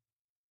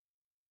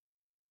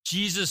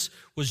 Jesus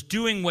was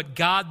doing what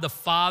God the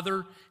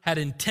Father had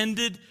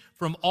intended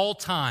from all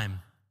time.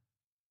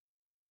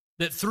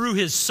 That through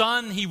his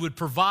Son, he would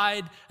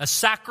provide a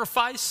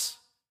sacrifice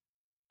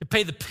to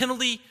pay the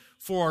penalty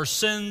for our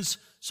sins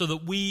so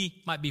that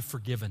we might be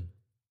forgiven.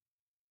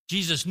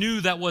 Jesus knew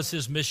that was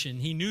his mission.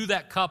 He knew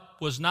that cup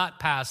was not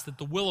passed, that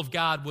the will of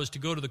God was to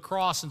go to the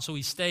cross, and so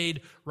he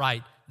stayed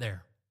right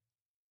there.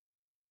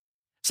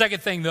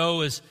 Second thing,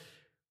 though, is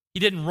he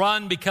didn't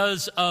run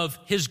because of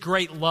his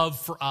great love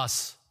for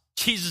us.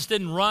 Jesus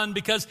didn't run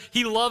because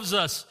he loves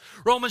us.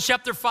 Romans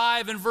chapter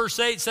 5 and verse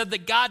 8 said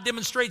that God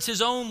demonstrates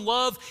his own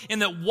love in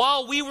that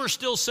while we were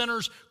still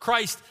sinners,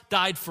 Christ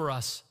died for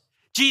us.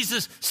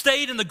 Jesus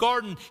stayed in the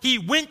garden. He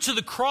went to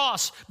the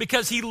cross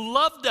because he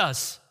loved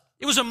us.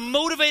 It was a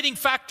motivating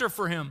factor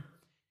for him.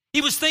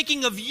 He was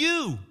thinking of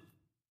you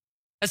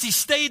as he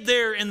stayed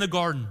there in the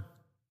garden,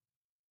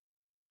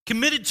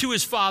 committed to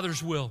his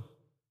Father's will,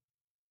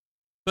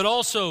 but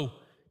also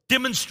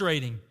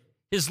demonstrating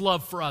his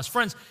love for us.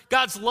 Friends,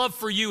 God's love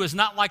for you is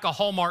not like a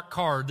Hallmark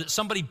card that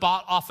somebody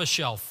bought off a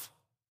shelf.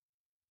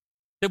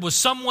 It was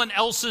someone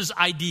else's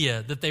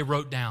idea that they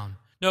wrote down.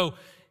 No,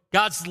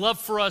 God's love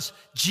for us,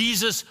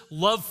 Jesus'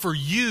 love for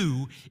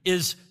you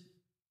is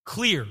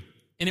clear,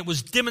 and it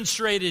was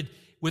demonstrated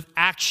with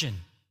action.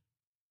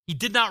 He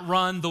did not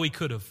run, though he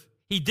could have.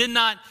 He did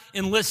not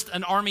enlist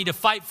an army to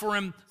fight for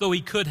him, though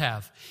he could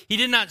have. He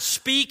did not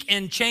speak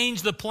and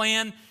change the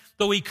plan,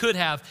 though he could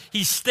have.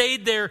 He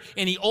stayed there,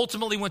 and he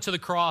ultimately went to the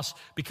cross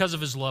because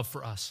of his love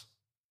for us.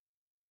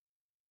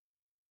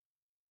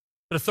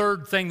 But a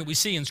third thing that we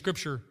see in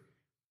Scripture,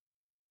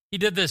 he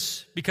did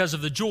this because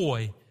of the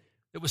joy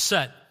that was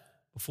set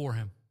before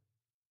him.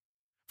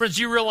 Friends,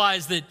 you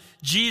realize that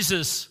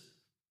Jesus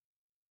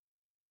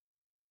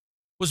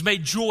was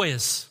made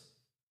joyous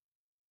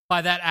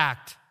by that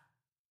act.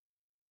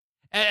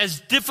 As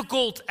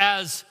difficult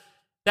as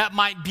that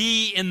might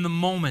be in the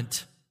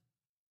moment,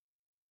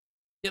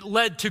 it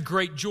led to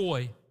great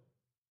joy.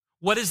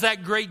 What is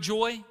that great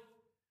joy?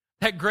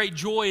 That great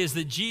joy is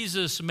that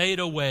Jesus made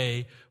a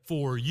way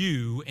for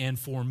you and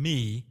for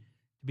me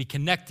to be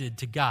connected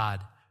to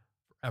God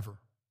forever.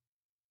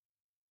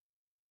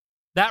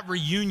 That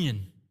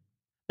reunion,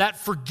 that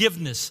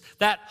forgiveness,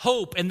 that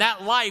hope, and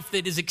that life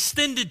that is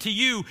extended to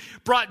you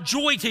brought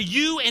joy to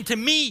you and to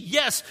me,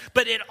 yes,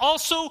 but it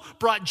also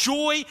brought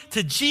joy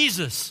to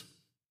Jesus.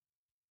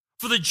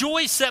 For the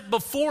joy set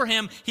before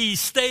him, he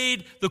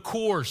stayed the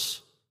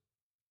course.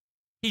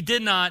 He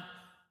did not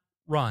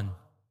run.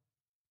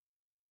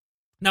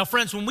 Now,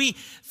 friends, when we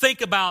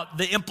think about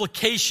the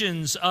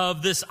implications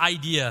of this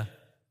idea,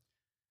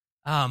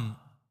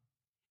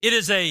 it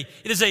is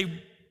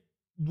a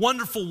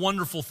wonderful,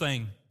 wonderful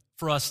thing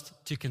for us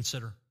to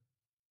consider.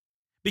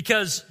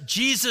 Because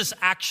Jesus'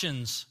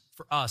 actions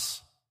for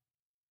us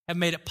have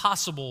made it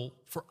possible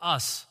for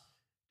us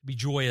to be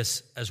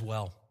joyous as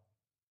well.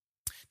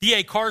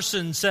 D.A.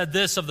 Carson said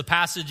this of the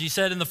passage. He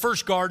said, in the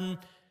first garden,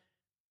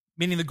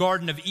 meaning the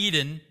Garden of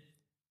Eden,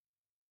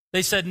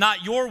 they said,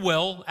 not your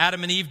will,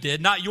 Adam and Eve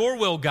did, not your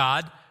will,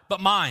 God,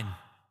 but mine.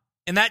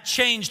 And that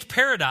changed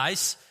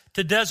paradise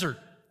to desert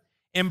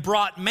and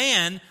brought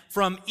man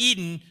from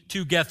Eden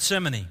to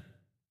Gethsemane.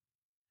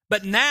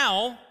 But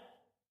now,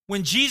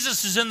 when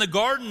Jesus is in the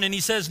garden and he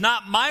says,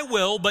 not my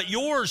will, but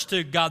yours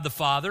to God the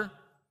Father,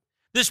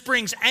 this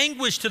brings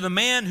anguish to the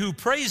man who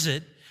prays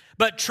it,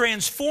 but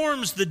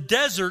transforms the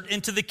desert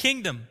into the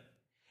kingdom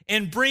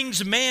and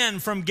brings man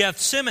from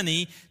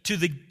Gethsemane to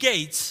the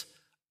gates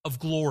of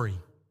glory.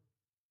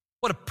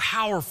 What a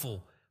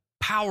powerful,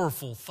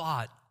 powerful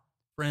thought,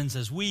 friends,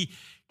 as we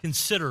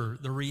consider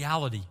the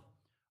reality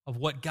of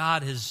what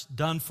God has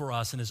done for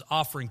us and is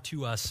offering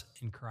to us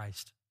in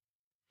Christ.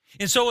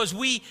 And so as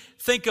we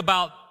think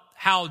about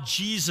how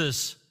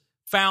Jesus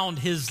found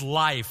his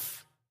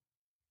life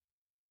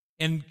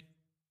and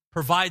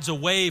provides a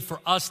way for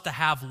us to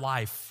have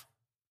life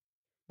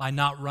by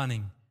not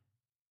running,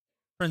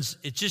 friends,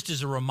 it just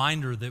is a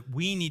reminder that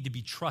we need to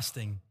be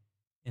trusting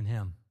in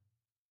him.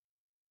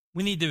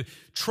 We need to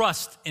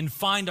trust and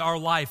find our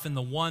life in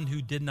the one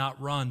who did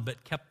not run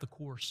but kept the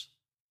course.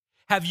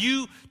 Have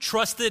you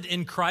trusted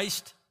in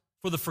Christ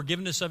for the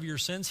forgiveness of your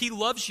sins? He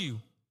loves you.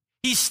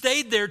 He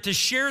stayed there to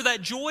share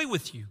that joy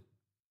with you.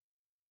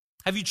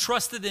 Have you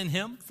trusted in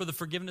him for the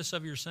forgiveness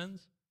of your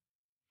sins?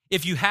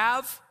 If you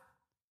have,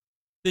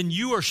 then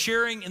you are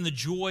sharing in the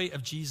joy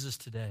of Jesus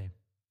today.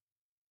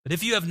 But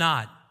if you have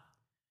not,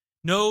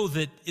 know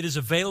that it is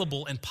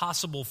available and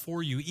possible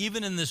for you,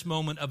 even in this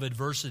moment of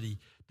adversity,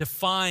 to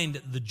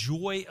find the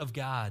joy of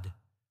God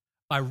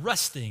by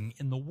resting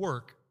in the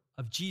work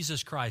of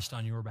Jesus Christ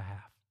on your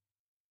behalf.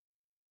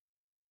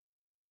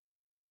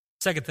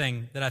 Second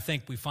thing that I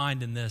think we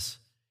find in this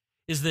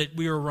is that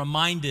we are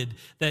reminded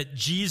that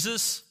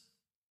Jesus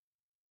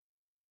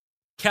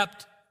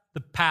kept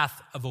the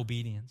path of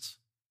obedience.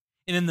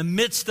 And in the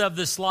midst of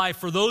this life,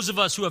 for those of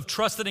us who have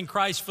trusted in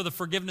Christ for the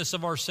forgiveness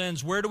of our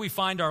sins, where do we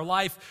find our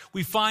life?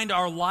 We find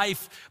our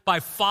life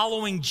by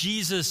following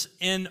Jesus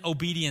in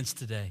obedience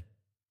today.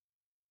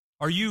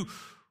 Are you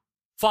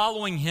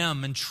following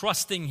him and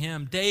trusting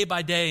him day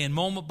by day and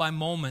moment by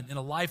moment in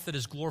a life that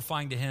is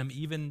glorifying to him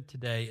even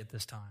today at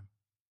this time?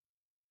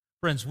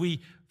 Friends,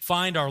 we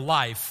find our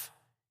life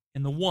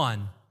in the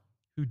one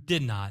who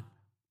did not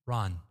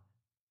run.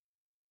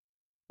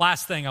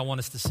 Last thing I want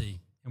us to see,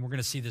 and we're going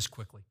to see this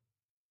quickly,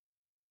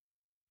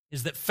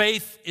 is that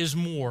faith is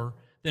more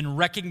than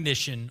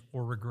recognition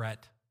or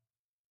regret.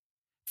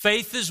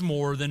 Faith is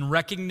more than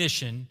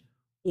recognition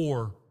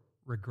or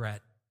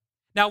regret.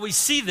 Now, we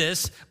see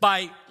this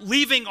by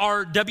leaving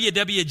our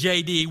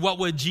WWJD, what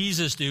would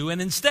Jesus do,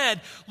 and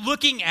instead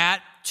looking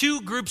at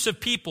two groups of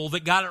people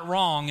that got it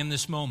wrong in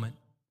this moment.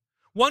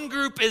 One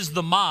group is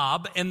the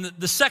mob, and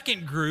the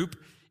second group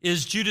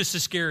is Judas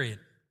Iscariot.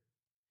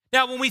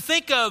 Now, when we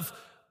think of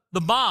the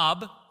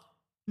mob,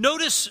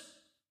 notice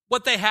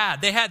what they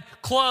had. They had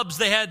clubs,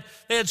 they had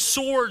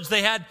swords,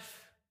 they had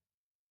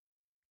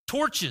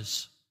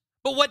torches.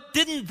 But what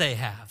didn't they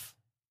have?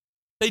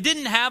 They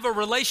didn't have a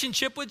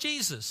relationship with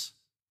Jesus.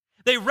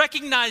 They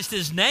recognized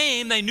his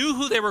name, they knew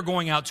who they were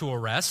going out to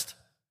arrest,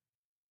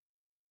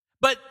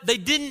 but they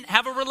didn't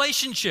have a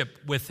relationship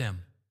with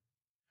him.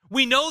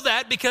 We know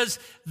that because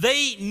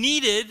they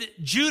needed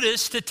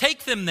Judas to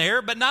take them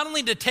there, but not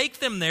only to take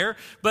them there,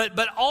 but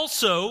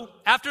also,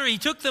 after he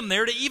took them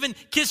there, to even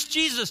kiss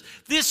Jesus.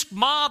 This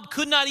mob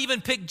could not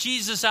even pick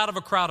Jesus out of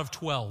a crowd of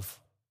 12.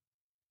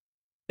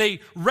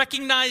 They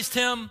recognized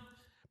him,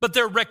 but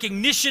their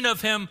recognition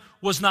of him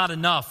was not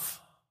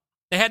enough.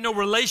 They had no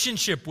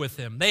relationship with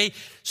him.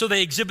 So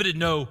they exhibited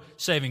no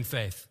saving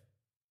faith.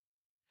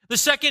 The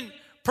second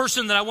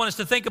person that I want us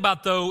to think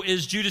about, though,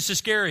 is Judas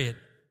Iscariot.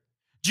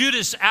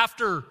 Judas,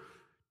 after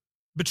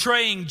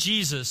betraying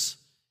Jesus,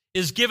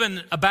 is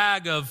given a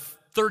bag of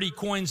 30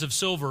 coins of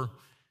silver.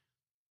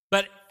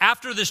 But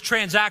after this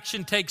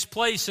transaction takes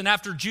place and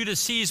after Judas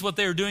sees what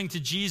they are doing to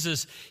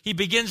Jesus, he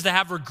begins to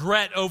have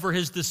regret over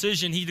his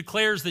decision. He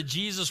declares that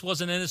Jesus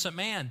was an innocent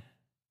man.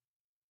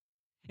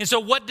 And so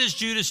what does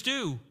Judas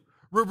do?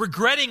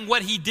 Regretting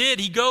what he did,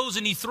 he goes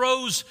and he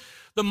throws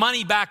the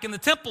money back in the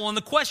temple. And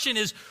the question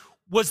is,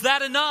 was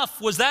that enough?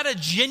 Was that a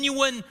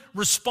genuine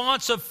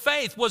response of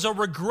faith? Was a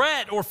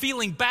regret or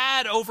feeling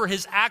bad over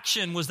his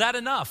action, was that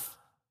enough?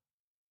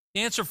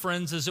 The answer,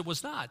 friends, is it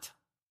was not.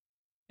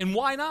 And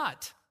why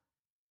not?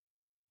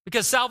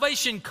 Because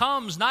salvation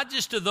comes not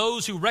just to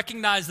those who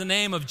recognize the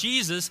name of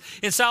Jesus,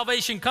 and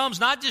salvation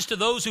comes not just to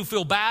those who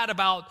feel bad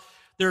about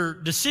their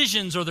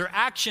decisions or their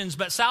actions,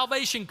 but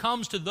salvation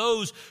comes to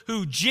those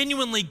who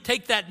genuinely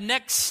take that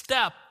next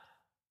step,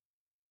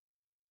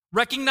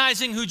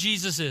 recognizing who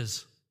Jesus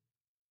is,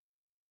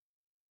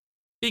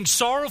 being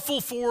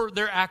sorrowful for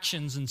their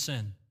actions and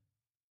sin,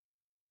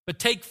 but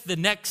take the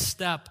next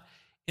step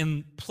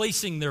in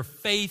placing their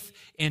faith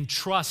and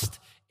trust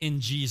in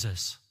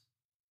Jesus.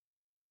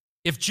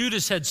 If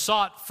Judas had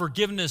sought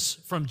forgiveness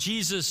from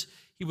Jesus,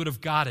 he would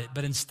have got it,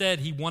 but instead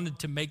he wanted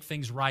to make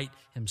things right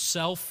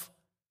himself,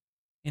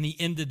 and he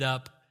ended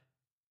up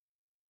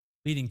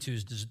leading to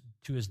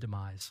his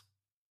demise.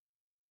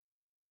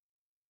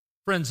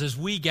 Friends, as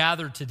we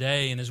gather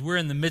today and as we're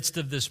in the midst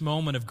of this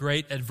moment of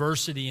great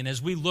adversity and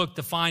as we look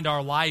to find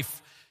our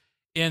life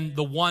in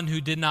the one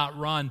who did not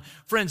run,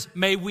 friends,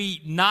 may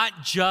we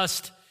not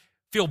just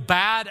feel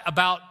bad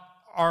about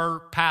our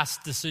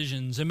past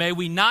decisions, and may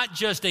we not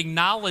just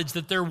acknowledge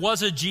that there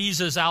was a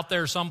Jesus out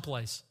there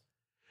someplace,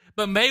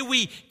 but may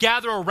we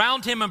gather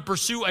around him and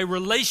pursue a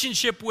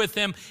relationship with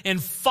him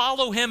and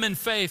follow him in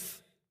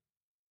faith.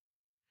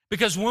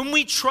 Because when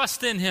we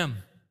trust in him,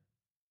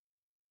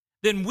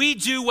 then we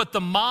do what the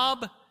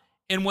mob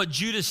and what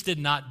Judas did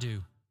not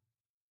do,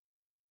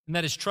 and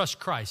that is trust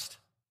Christ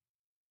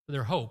for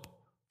their hope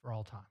for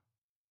all time.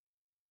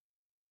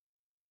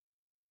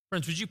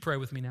 Friends, would you pray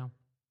with me now?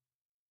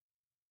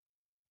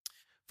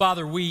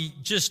 Father, we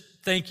just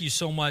thank you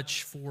so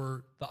much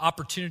for the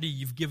opportunity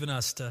you've given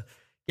us to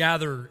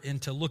gather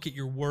and to look at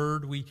your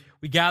word. We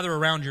gather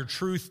around your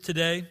truth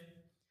today.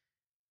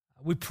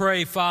 We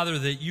pray, Father,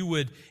 that you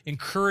would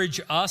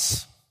encourage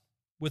us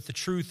with the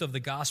truth of the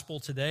gospel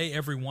today,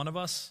 every one of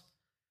us.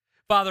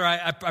 Father,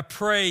 I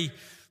pray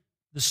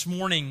this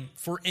morning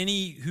for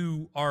any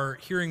who are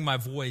hearing my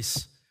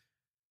voice,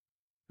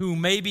 who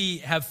maybe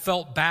have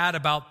felt bad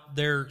about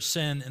their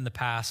sin in the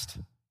past,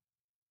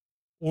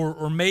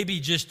 or maybe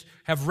just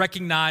have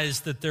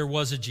recognized that there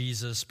was a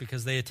Jesus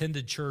because they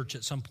attended church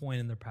at some point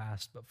in their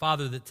past. But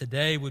Father, that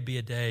today would be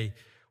a day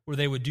where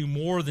they would do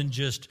more than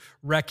just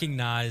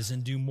recognize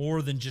and do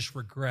more than just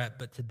regret,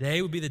 but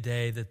today would be the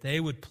day that they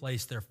would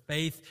place their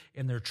faith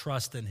and their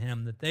trust in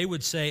Him, that they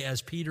would say,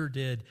 as Peter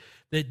did,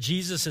 that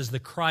Jesus is the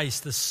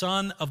Christ, the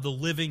Son of the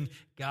living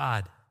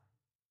God,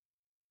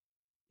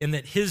 and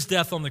that His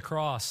death on the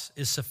cross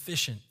is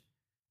sufficient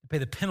to pay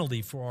the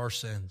penalty for our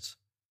sins.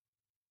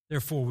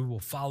 Therefore, we will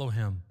follow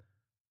Him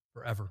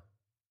forever.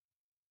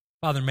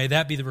 Father, may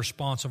that be the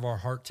response of our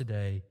heart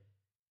today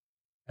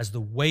as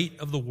the weight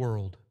of the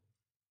world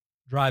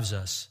drives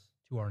us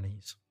to our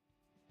knees.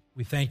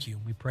 We thank you.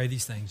 We pray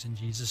these things in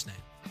Jesus' name.